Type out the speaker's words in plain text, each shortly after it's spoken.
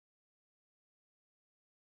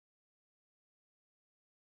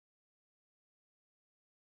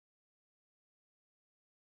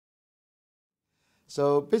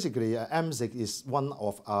So basically, M6 is one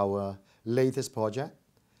of our latest projects.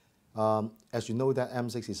 As you know, that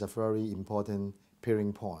M6 is a very important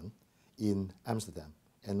peering point in Amsterdam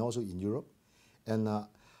and also in Europe. And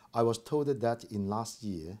I was told that in last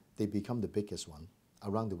year, they become the biggest one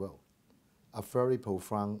around the world. A very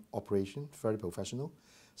profound operation, very professional.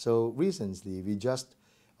 So recently, we just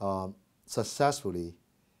successfully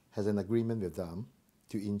has an agreement with them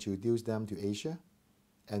to introduce them to Asia.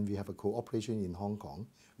 And we have a cooperation in Hong Kong,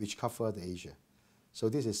 which covers Asia. So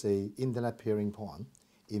this is an internet peering point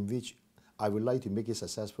in which I would like to make it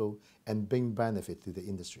successful and bring benefit to the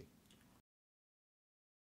industry.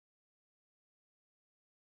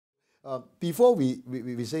 Before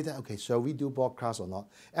we say that, okay, shall we do broadcast or not?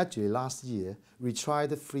 Actually, last year, we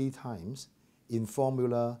tried it 3 times in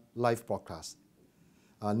Formula Live broadcast,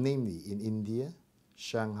 namely in India,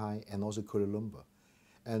 Shanghai, and also Kuala Lumpur.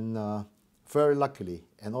 And very luckily,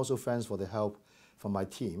 and also thanks for the help from my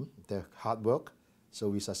team, their hard work, so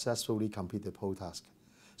we successfully completed the whole task.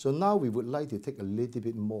 So now we would like to take a little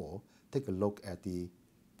bit more, take a look at the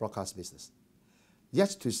broadcast business. Yet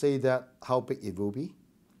to say that how big it will be,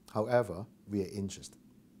 however, we are interested.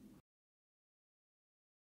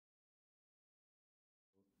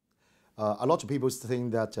 A lot of people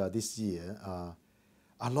think that this year,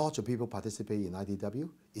 a lot of people participate in ITW.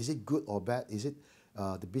 Is it good or bad? Is it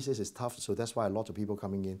the business is tough, so that's why a lot of people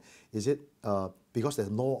coming in? Is it because there's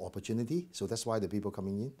no opportunity, so that's why the people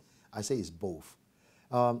coming in? I say it's both.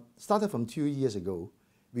 Started from 2 years ago,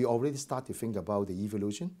 we already start to think about the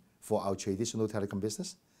evolution for our traditional telecom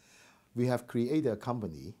business. We have created a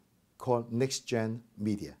company called Next Gen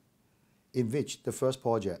Media, in which the first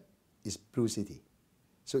project is Blue City.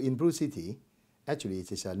 So in Blue City, actually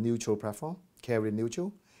it is a neutral platform, carrier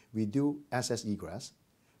neutral. We do access egress,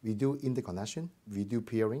 we do interconnection, we do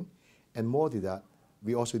peering, and more to that,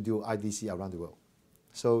 we also do IDC around the world.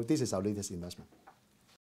 So this is our latest investment.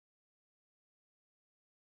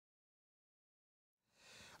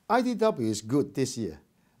 ITW is good this year.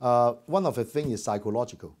 One of the things is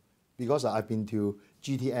psychological, because I've been to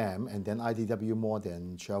GTM and then ITW more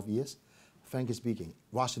than 12 years. Frankly speaking,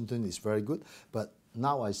 Washington is very good, but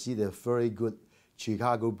now I see the very good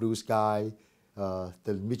Chicago Blue Sky, the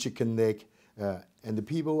Michigan Lake, and the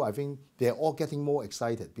people, I think they're all getting more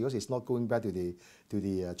excited because it's not going back to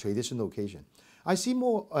the traditional occasion. I see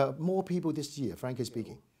more people this year, frankly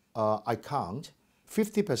speaking. I count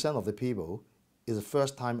 50% of the people is the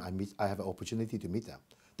first time I have an opportunity to meet them.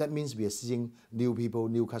 That means we are seeing new people,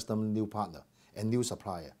 new customer, new partner, and new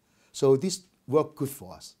supplier. So this worked good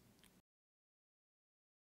for us.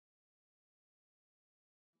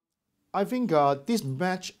 I think this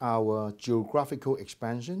match our geographical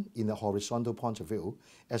expansion in a horizontal point of view.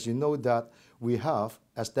 As you know that we have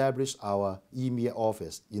established our EMEA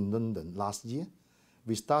office in London last year.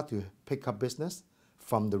 We start to pick up business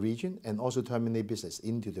from the region and also terminate business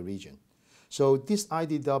into the region. So this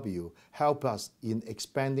ITW help us in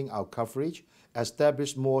expanding our coverage,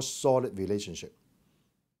 establish more solid relationship.